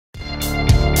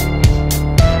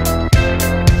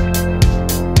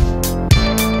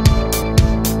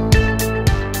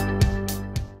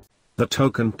The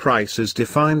token price is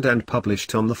defined and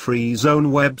published on the FreeZone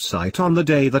website on the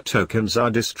day the tokens are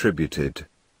distributed.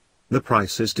 The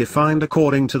price is defined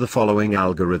according to the following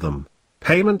algorithm.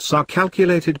 Payments are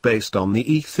calculated based on the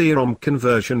Ethereum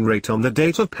conversion rate on the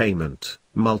date of payment,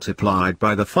 multiplied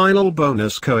by the final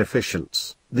bonus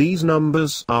coefficients. These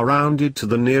numbers are rounded to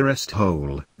the nearest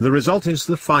whole. The result is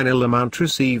the final amount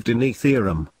received in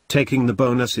Ethereum, taking the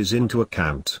bonuses into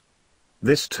account.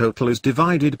 This total is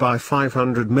divided by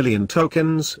 500 million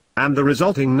tokens, and the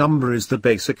resulting number is the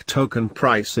basic token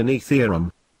price in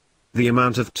Ethereum. The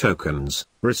amount of tokens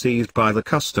received by the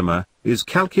customer is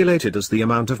calculated as the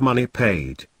amount of money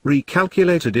paid,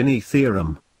 recalculated in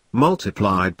Ethereum,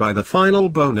 multiplied by the final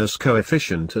bonus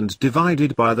coefficient and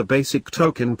divided by the basic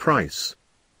token price.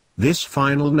 This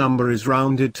final number is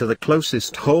rounded to the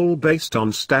closest whole based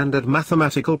on standard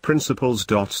mathematical principles.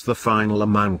 The final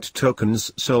amount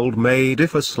tokens sold may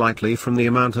differ slightly from the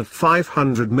amount of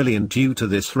 500 million due to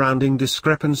this rounding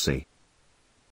discrepancy.